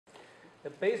The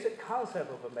basic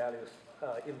concept of value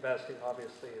investing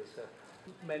obviously is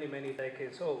many, many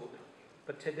decades old.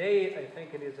 But today, I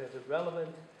think it is as relevant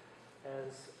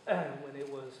as when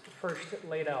it was first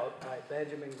laid out by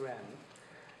Benjamin Graham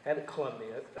at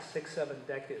Columbia 6-7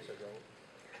 decades ago.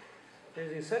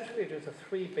 There's essentially just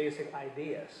three basic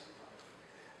ideas.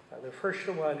 The first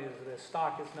one is that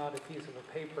stock is not a piece of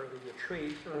a paper that you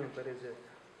trade, but is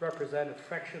a representative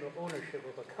fractional ownership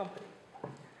of a company.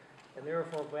 And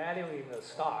therefore, valuing a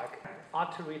stock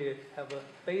ought to really have a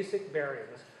basic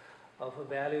bearings of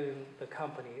valuing the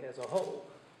company as a whole.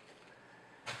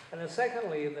 And then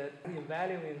secondly, that in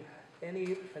valuing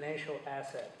any financial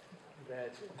asset,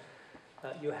 that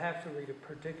you have to really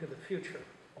predict the future,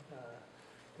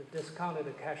 the discounted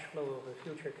cash flow of the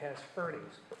future cash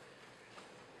earnings.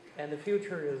 And the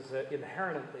future is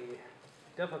inherently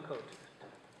difficult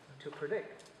to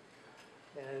predict.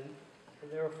 And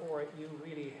therefore, you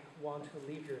really want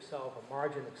to leave yourself a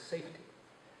margin of safety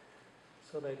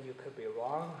so that you could be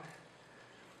wrong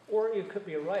or you could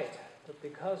be right. But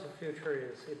because the future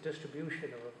is a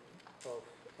distribution of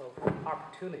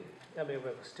opportunity, I mean,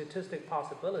 with statistic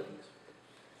possibilities,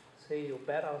 say you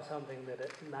bet on something that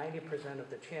at 90% of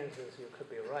the chances you could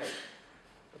be right,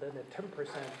 but then the 10%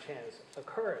 chance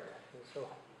occurred, and so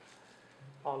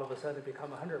all of a sudden it become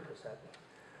 100%.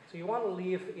 So you want to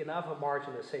leave enough of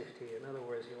margin of safety. In other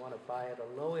words, you want to buy at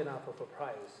a low enough of a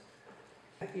price,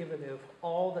 even if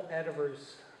all the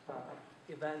adverse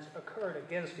events occurred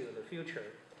against you in the future,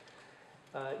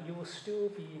 you will still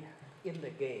be in the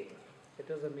game. It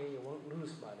doesn't mean you won't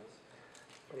lose money,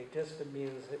 but it just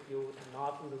means that you will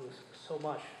not lose so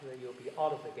much that you'll be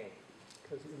out of the game.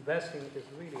 Because investing is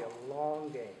really a long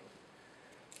game.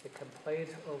 It can play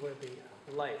over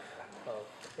the life of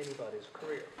anybody's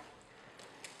career.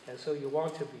 And so you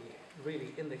want to be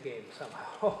really in the game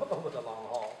somehow over the long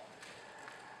haul.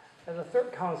 And the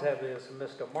third concept is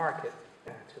Mr. Market,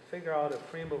 to figure out a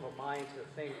frame of mind to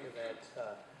think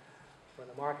that when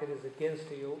the market is against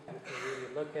you, you can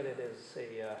really look at it as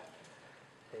a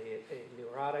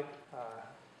neurotic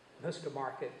Mr.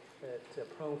 Market that's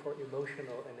prone for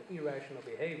emotional and irrational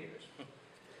behaviors.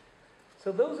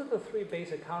 So those are the three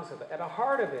basic concepts. At the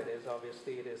heart of it is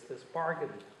obviously it is this bargain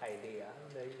idea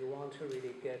that you want to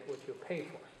really get what you pay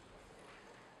for.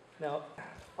 Now,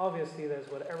 obviously that's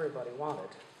what everybody wanted.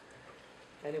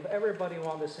 And if everybody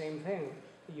wanted the same thing,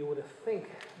 you would think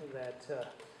that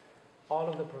all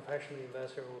of the professional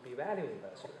investors will be value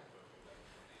investors.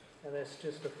 And that's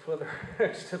just a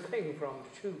furthest thing from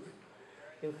the truth.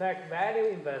 In fact, value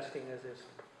investing, as it's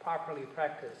properly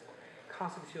practiced,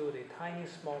 constitutes a tiny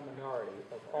small minority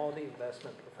of all the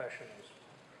investment professionals.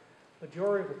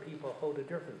 Majority of the people hold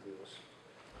different views.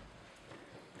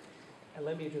 And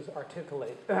let me just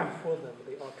articulate for them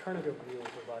the alternative views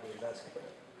about investing.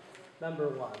 Number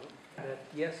one, that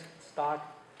yes,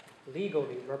 stock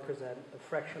legally represent a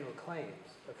fractional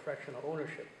claims, a fractional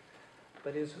ownership,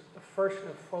 but is first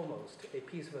and foremost a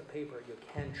piece of a paper you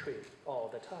can trade all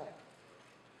the time.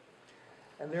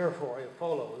 And therefore, it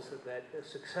follows that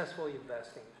successful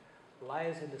investing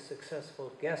lies in the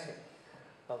successful guessing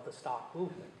of the stock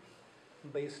movement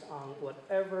based on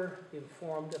whatever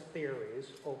informed theories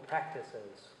or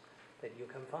practices that you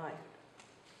can find.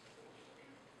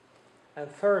 And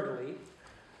thirdly,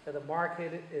 that the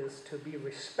market is to be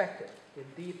respected,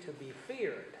 indeed to be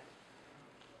feared,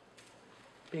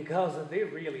 because they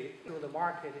really, through the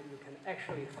market, you can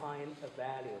actually find a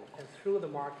value, and through the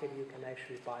market, you can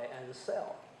actually buy and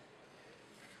sell.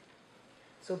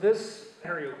 So this,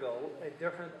 here you go, a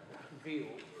different view,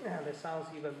 and it sounds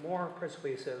even more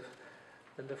persuasive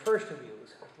than the first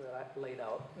views that I laid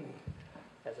out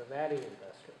as a value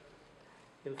investor.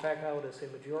 In fact, I would say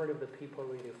majority of the people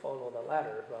really follow the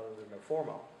latter rather than the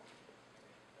former.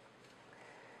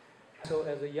 So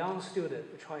as a young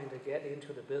student trying to get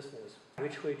into the business,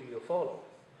 which way do you follow?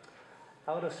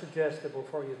 I would suggest that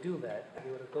before you do that,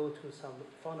 you would go to some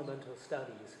fundamental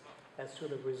studies as to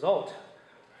the result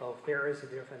of various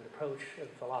different approach and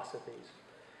philosophies.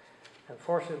 And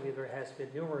fortunately, there has been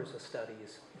numerous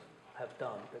studies have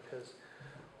done because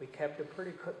we kept a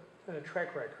pretty good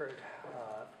track record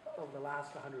over the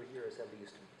last 100 years at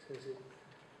least. Since it,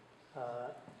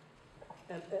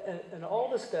 and all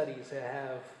the studies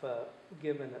have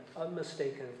given an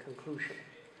unmistaken conclusion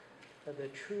that the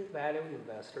true value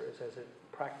investors, as it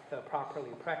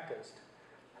properly practiced,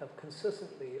 have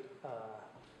consistently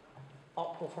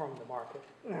outperformed the market,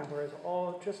 whereas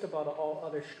just about all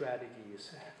other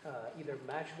strategies either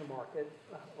match the market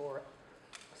or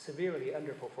severely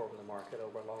underperform the market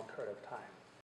over a long period of time.